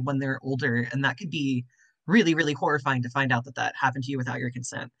might learn when they're older, and that could be really, really horrifying to find out that that happened to you without your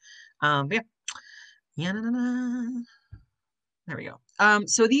consent. But yeah. There we go.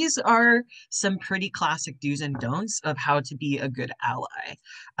 So these are some pretty classic do's and don'ts of how to be a good ally.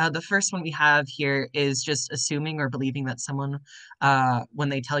 The first one we have here is just assuming or believing that someone, when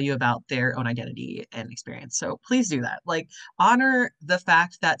they tell you about their own identity and experience. So please do that. Like, honor the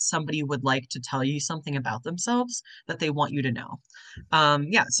fact that somebody would like to tell you something about themselves that they want you to know.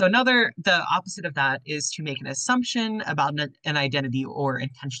 So the opposite of that is to make an assumption about an identity or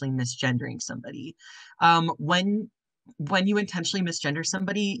intentionally misgendering somebody. When you intentionally misgender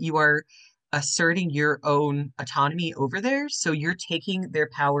somebody, you are asserting your own autonomy over theirs. So you're taking their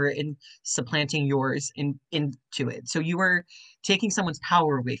power and supplanting yours into it. So you are taking someone's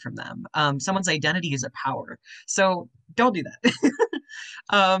power away from them. Someone's identity is a power. So don't do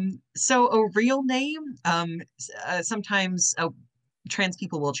that. So a real name, sometimes trans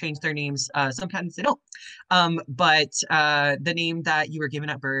people will change their names. Sometimes they don't. But the name that you were given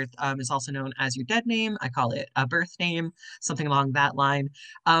at birth is also known as your dead name. I call it a birth name, something along that line.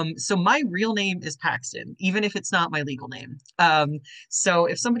 So my real name is Paxton, even if it's not my legal name. So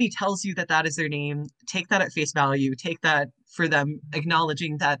if somebody tells you that that is their name, take that at face value. Take that for them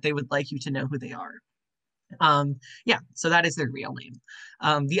acknowledging that they would like you to know who they are. Yeah, so that is their real name.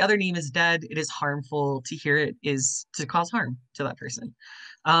 The other name is dead. It is harmful. To hear it is to cause harm to that person.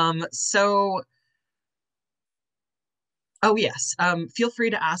 So, oh yes, feel free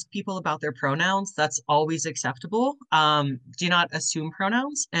to ask people about their pronouns. That's always acceptable. Do not assume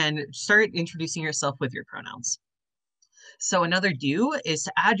pronouns and start introducing yourself with your pronouns. So another do is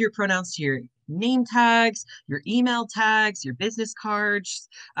to add your pronouns to your name tags, your email tags, your business cards.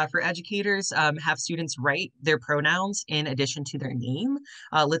 For educators, have students write their pronouns in addition to their name.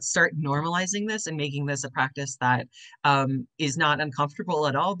 Let's start normalizing this and making this a practice that is not uncomfortable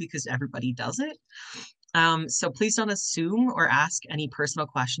at all because everybody does it. So please don't assume or ask any personal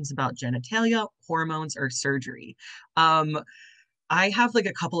questions about genitalia, hormones, or surgery. I have like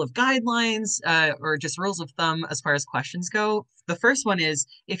a couple of guidelines or just rules of thumb as far as questions go. The first one is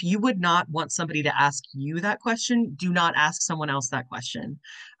if you would not want somebody to ask you that question, do not ask someone else that question.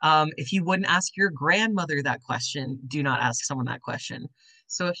 If you wouldn't ask your grandmother that question, do not ask someone that question.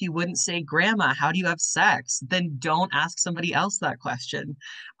 So if you wouldn't say, Grandma, how do you have sex? Then don't ask somebody else that question.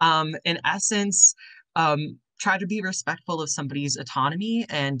 In essence, try to be respectful of somebody's autonomy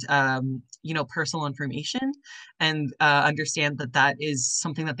and personal information, and understand that that is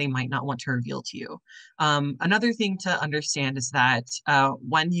something that they might not want to reveal to you. Another thing to understand is that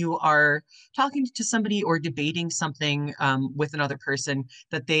when you are talking to somebody or debating something with another person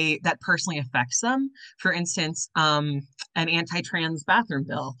that personally affects them, for instance, an anti-trans bathroom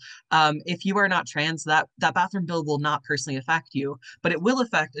bill. If you are not trans, that bathroom bill will not personally affect you, but it will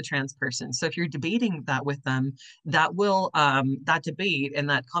affect a trans person. So if you're debating that with them, that debate and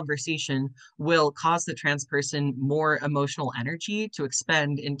that conversation will cause the trans person more emotional energy to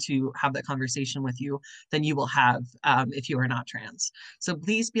expend and to have that conversation with you than you will have if you are not trans. So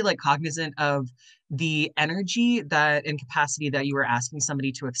please be like cognizant of the energy that and capacity that you are asking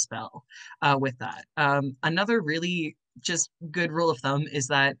somebody to expel with that. Another really just good rule of thumb is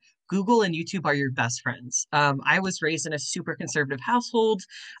that Google and YouTube are your best friends. I was raised in a super conservative household.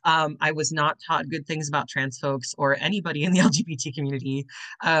 I was not taught good things about trans folks or anybody in the LGBT community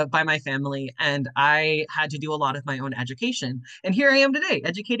by my family, and I had to do a lot of my own education. And here I am today,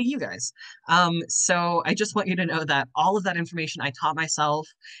 educating you guys. So I just want you to know that all of that information I taught myself,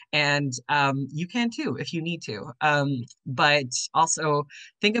 and you can too if you need to. But also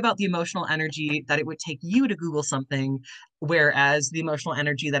think about the emotional energy that it would take you to Google something, whereas the emotional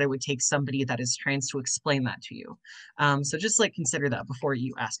energy that it would take somebody that is trans to explain that to you. So just like consider that before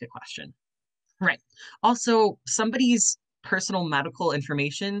you ask a question. Right. Also, somebody's personal medical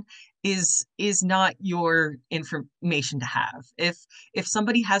information is not your information to have. If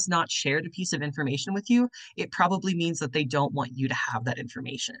somebody has not shared a piece of information with you, it probably means that they don't want you to have that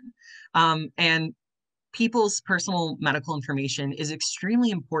information. And people's personal medical information is extremely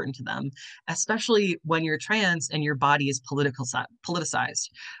important to them, especially when you're trans and your body is politicized.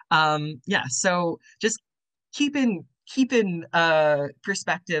 Yeah, so just keep in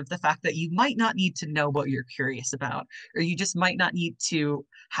perspective the fact that you might not need to know what you're curious about, or you just might not need to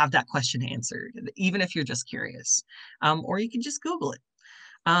have that question answered, even if you're just curious. Or you can just Google it.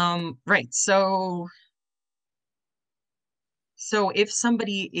 Right, so if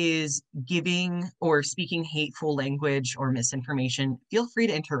somebody is giving or speaking hateful language or misinformation, feel free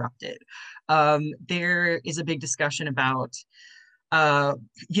to interrupt it. There is a big discussion about,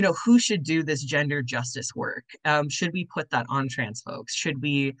 who should do this gender justice work? Should we put that on trans folks? Should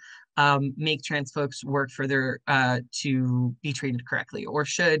we make trans folks work further to be treated correctly? Or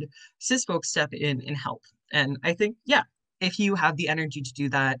should cis folks step in and help? And I think, yeah, if you have the energy to do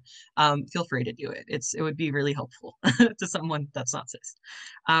that, feel free to do it. It would be really helpful to someone that's not cis.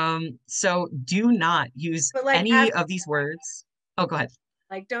 So do not use any of these words. Oh, go ahead.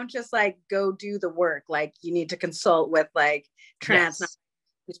 Like, don't just like go do the work. Like, you need to consult with like trans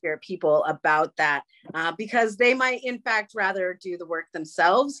spirit people about that, because they might in fact rather do the work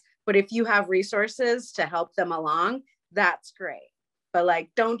themselves. But if you have resources to help them along, that's great. But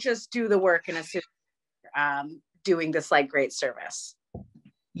like, don't just do the work and assume doing this like great service.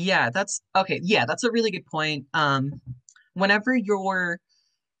 Yeah, that's okay. Yeah, that's a really good point. Whenever you're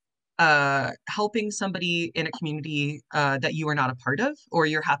helping somebody in a community that you are not a part of, or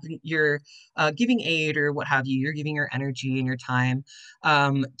you're giving aid or what have you, you're giving your energy and your time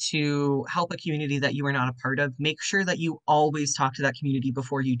to help a community that you are not a part of, make sure that you always talk to that community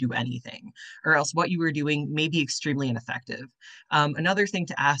before you do anything, or else what you were doing may be extremely ineffective. Another thing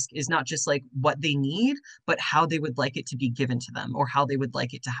to ask is not just like what they need, but how they would like it to be given to them, or how they would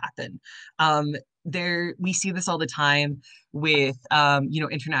like it to happen. We see this all the time with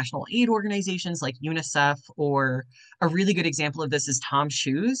international aid organizations like UNICEF or a really good example of this is Tom's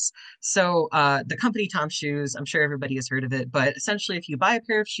Shoes. So the company Tom's Shoes, I'm sure everybody has heard of it, but essentially if you buy a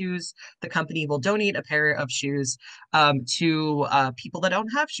pair of shoes, the company will donate a pair of shoes to people that don't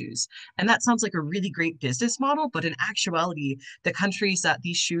have shoes. And that sounds like a really great business model, but in actuality, the countries that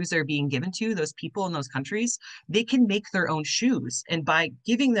these shoes are being given to, those people in those countries, they can make their own shoes. And by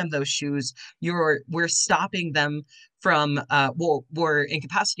giving them those shoes, we're stopping them from we're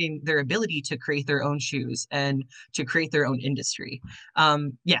incapacitating their ability to create their own shoes and to create their own industry.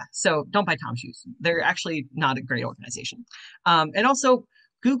 Yeah, so don't buy Tom shoes. They're actually not a great organization. And also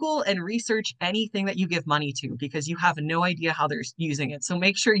Google and research anything that you give money to, because you have no idea how they're using it. So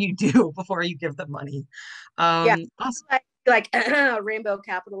make sure you do before you give them money. Yeah, awesome. like rainbow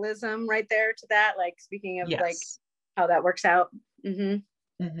capitalism right there to that. Like speaking of like how that works out.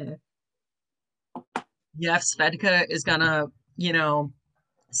 Mm-hmm. Mm-hmm. Yeah, if Svedka is gonna, you know,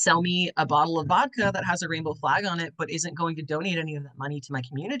 sell me a bottle of vodka that has a rainbow flag on it, but isn't going to donate any of that money to my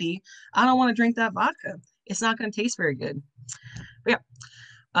community, I don't want to drink that vodka. It's not going to taste very good. But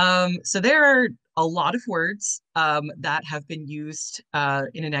yeah. So there are a lot of words that have been used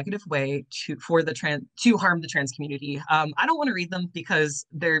in a negative way to harm the trans community. I don't want to read them because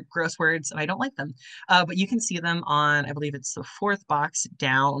they're gross words and I don't like them. But you can see them on, I believe it's the fourth box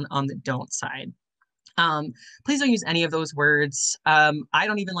down on the don't side. Please don't use any of those words. I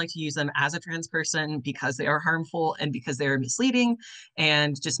don't even like to use them as a trans person because they are harmful and because they are misleading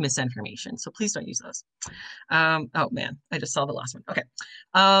and just misinformation. So please don't use those. Oh man, I just saw the last one. Okay.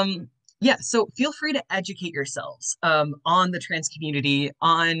 Yeah, so feel free to educate yourselves on the trans community,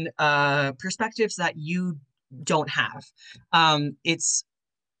 on perspectives that you don't have. It's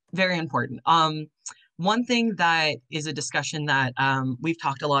very important. One thing that is a discussion that we've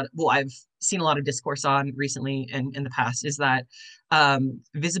talked a lot, well, I've seen a lot of discourse on recently and in the past, is that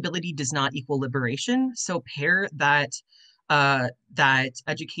visibility does not equal liberation. So pair that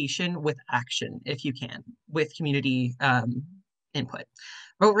education with action, if you can, with community input.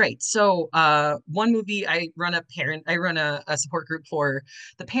 Oh, right. So one movie, I run a support group for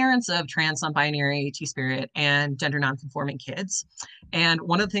the parents of trans, non-binary, two-spirit, and gender non-conforming kids. And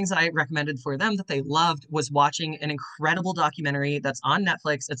one of the things that I recommended for them that they loved was watching an incredible documentary that's on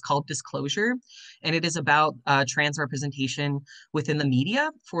Netflix. It's called Disclosure, and it is about trans representation within the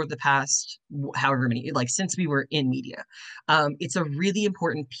media for the past however many, like since we were in media. It's a really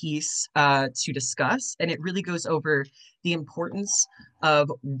important piece to discuss, and it really goes over the importance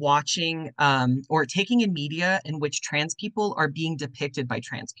of watching or taking in media in which trans people are being depicted by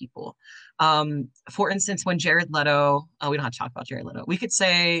trans people. For instance, when Jared Leto, we don't have to talk about Jared Leto, we could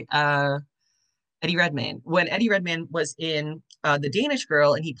say Eddie Redmayne. When Eddie Redmayne was in The Danish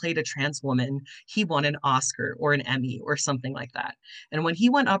Girl and he played a trans woman, he won an Oscar or an Emmy or something like that. And when he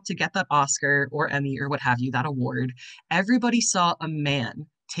went up to get that Oscar or Emmy or what have you, that award, everybody saw a man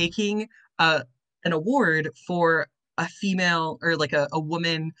taking an award for a female or like a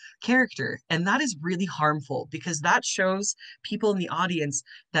woman character. And that is really harmful because that shows people in the audience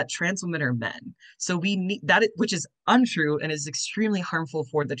that trans women are men. So we need that, which is untrue and is extremely harmful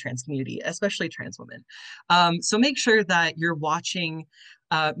for the trans community, especially trans women. So make sure that you're watching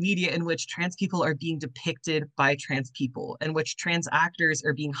media in which trans people are being depicted by trans people, in which trans actors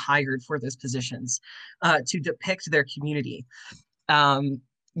are being hired for those positions to depict their community.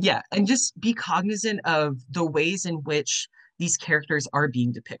 Yeah, and just be cognizant of the ways in which these characters are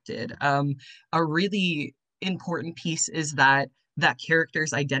being depicted. A really important piece is that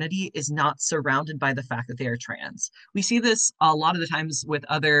character's identity is not surrounded by the fact that they are trans. We see this a lot of the times with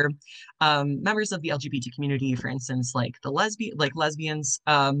other members of the LGBT community, for instance, like lesbians.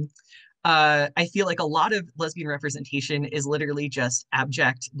 I feel like a lot of lesbian representation is literally just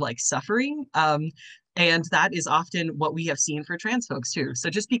abject like suffering. And that is often what we have seen for trans folks too. So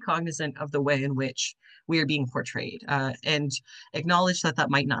just be cognizant of the way in which we are being portrayed and acknowledge that that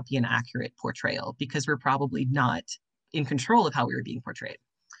might not be an accurate portrayal because we're probably not in control of how we were being portrayed.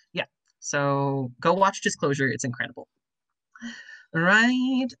 Yeah, so go watch Disclosure. It's incredible.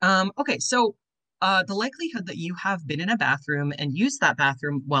 Right. Okay, so the likelihood that you have been in a bathroom and used that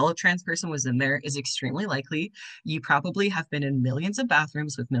bathroom while a trans person was in there is extremely likely. You probably have been in millions of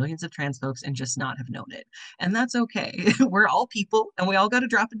bathrooms with millions of trans folks and just not have known it. And that's okay. We're all people and we all got to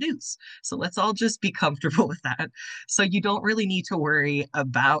drop a deuce. So let's all just be comfortable with that. So you don't really need to worry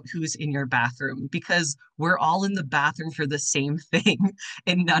about who's in your bathroom because we're all in the bathroom for the same thing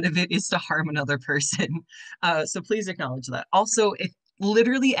and none of it is to harm another person. So please acknowledge that. Also, if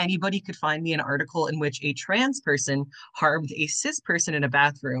literally anybody could find me an article in which a trans person harmed a cis person in a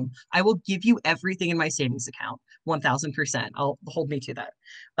bathroom, I will give you everything in my savings account. 1000%. I'll hold me to that.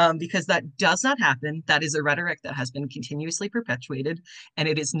 Because that does not happen. That is a rhetoric that has been continuously perpetuated, and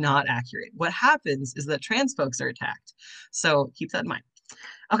it is not accurate. What happens is that trans folks are attacked. So keep that in mind.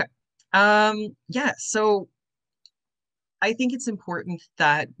 Okay. Yeah, so I think it's important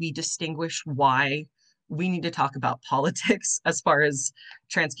that we distinguish why we need to talk about politics as far as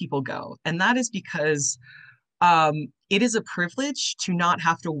trans people go. And that is because it is a privilege to not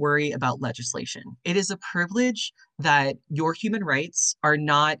have to worry about legislation. It is a privilege that your human rights are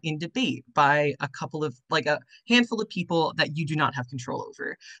not in debate by a handful of people that you do not have control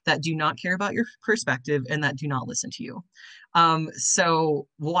over, that do not care about your perspective, and that do not listen to you. So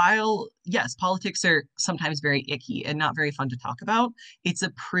while, yes, politics are sometimes very icky and not very fun to talk about, it's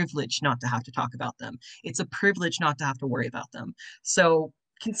a privilege not to have to talk about them. It's a privilege not to have to worry about them. So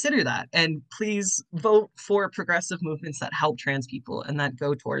consider that, and please vote for progressive movements that help trans people and that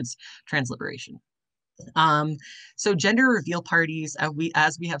go towards trans liberation. So gender reveal parties,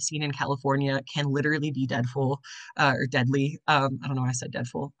 as we have seen in California, can literally be deadful or deadly. I don't know why I said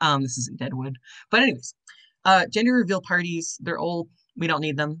deadful. This isn't Deadwood. But anyways, gender reveal parties, they're old. We don't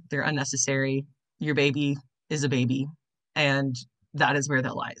need them. They're unnecessary. Your baby is a baby, and that is where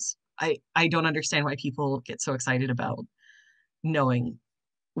that lies. I don't understand why people get so excited about knowing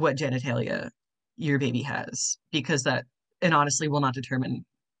what genitalia your baby has, because that, and honestly, will not determine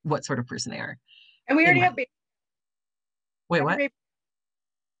what sort of person they are. And we already have baby. Wait, what?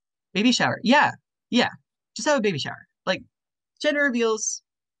 Baby shower. Yeah. Just have a baby shower. Like, gender reveals,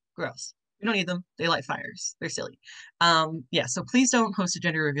 gross. We don't need them. They light fires. They're silly. Yeah, so please don't host a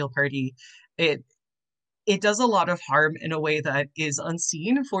gender reveal party. It does a lot of harm in a way that is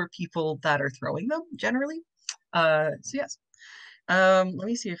unseen for people that are throwing them generally. So yes. Let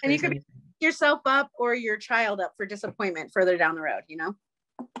me see if and you could beat yourself up or your child up for disappointment further down the road, you know?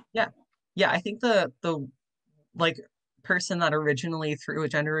 Yeah, I think the like person that originally threw a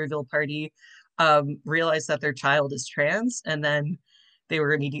gender reveal party realized that their child is trans, and then they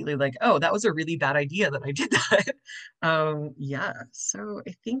were immediately like, oh, that was a really bad idea that I did that. Yeah, so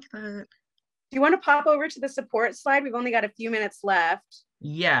I think that, do you want to pop over to the support slide? We've only got a few minutes left.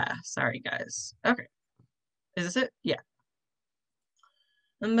 Yeah, sorry guys. Okay, is this it? Yeah.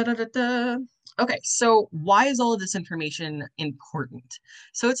 Okay, so why is all of this information important?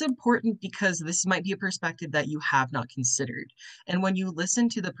 So it's important because this might be a perspective that you have not considered. And when you listen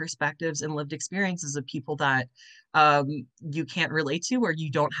to the perspectives and lived experiences of people that you can't relate to, or you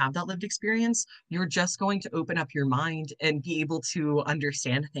don't have that lived experience, you're just going to open up your mind and be able to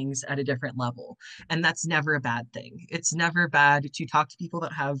understand things at a different level. And that's never a bad thing. It's never bad to talk to people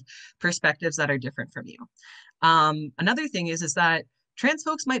that have perspectives that are different from you. Another thing is that trans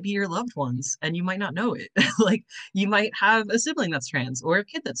folks might be your loved ones and you might not know it. Like, you might have a sibling that's trans, or a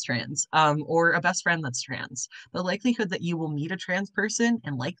kid that's trans, or a best friend that's trans. The likelihood that you will meet a trans person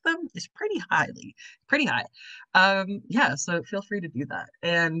and like them is pretty high. Yeah, so feel free to do that.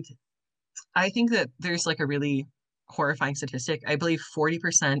 And I think that there's like a really horrifying statistic. I believe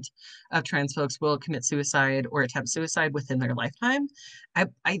 40% of trans folks will commit suicide or attempt suicide within their lifetime.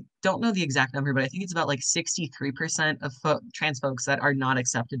 I don't know the exact number, but I think it's about like 63% of trans folks that are not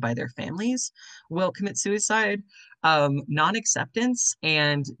accepted by their families will commit suicide. Non-acceptance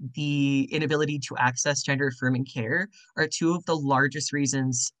and the inability to access gender affirming care are two of the largest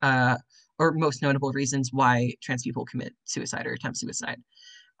reasons, or most notable reasons, why trans people commit suicide or attempt suicide.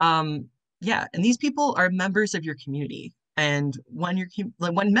 Yeah, and these people are members of your community. And when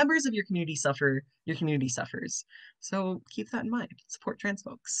members of your community suffer, your community suffers. So keep that in mind. Support trans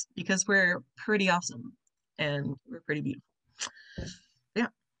folks, because we're pretty awesome and we're pretty beautiful. Yeah.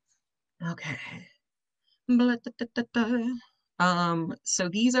 Okay. So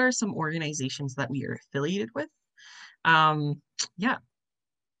these are some organizations that we are affiliated with. Yeah.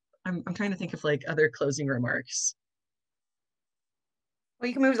 I'm trying to think of like other closing remarks. Well,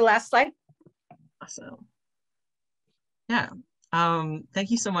 you can move to the last slide. Awesome. Yeah. Thank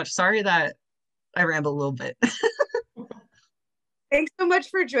you so much. Sorry that I rambled a little bit. Thanks so much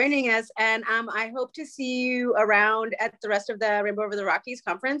for joining us. And I hope to see you around at the rest of the Rainbow Over the Rockies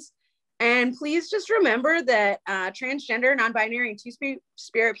conference. And please just remember that transgender, non-binary, and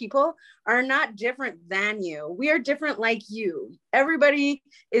two-spirit people are not different than you. We are different like you. Everybody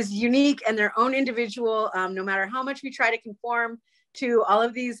is unique and their own individual, no matter how much we try to conform to all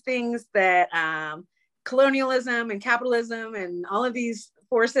of these things that colonialism and capitalism and all of these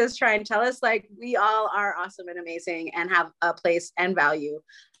forces try and tell us. Like, we all are awesome and amazing and have a place and value.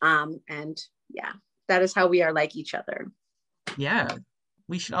 And yeah, that is how we are like each other. Yeah,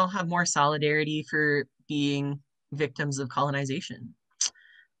 we should all have more solidarity for being victims of colonization.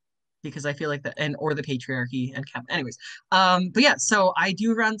 because I feel like that, and or the patriarchy and anyways. But yeah, so I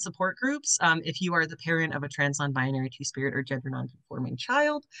do run support groups. If you are the parent of a trans, non-binary, two-spirit, or gender non-conforming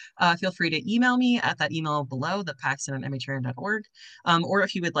child, feel free to email me at that email below, the paxton@mhrn.org. Or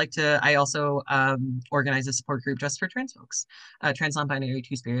if you would like to, I also organize a support group just for trans folks, trans, non-binary,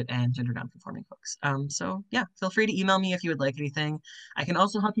 two-spirit, and gender non-conforming folks. So yeah, feel free to email me if you would like anything. I can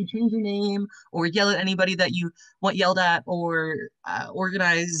also help you change your name or yell at anybody that you want yelled at, or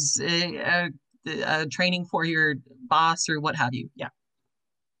organize a training for your boss or what have you. Yeah.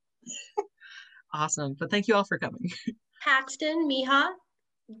 Awesome. But thank you all for coming. Paxton, Mija,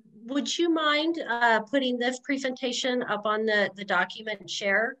 would you mind putting this presentation up on the document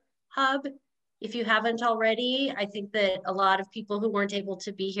share hub? If you haven't already, I think that a lot of people who weren't able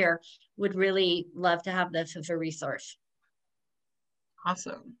to be here would really love to have this as a resource.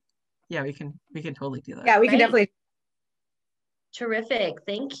 Awesome. Yeah, we can totally do that. Yeah, we can definitely. Terrific.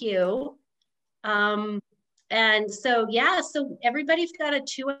 Thank you. And so, yeah, so everybody's got a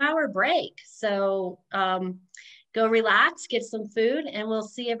 2-hour break. So go relax, get some food, and we'll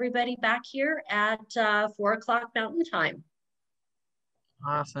see everybody back here at 4 o'clock Mountain Time.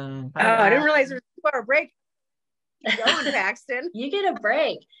 Awesome. Bye. Oh, I didn't realize there was a 2-hour break. Keep going, Paxton. You get a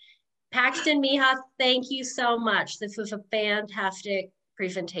break. Paxton, Mija, thank you so much. This was a fantastic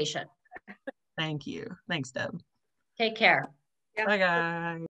presentation. Thank you. Thanks, Deb. Take care. Bye, guys.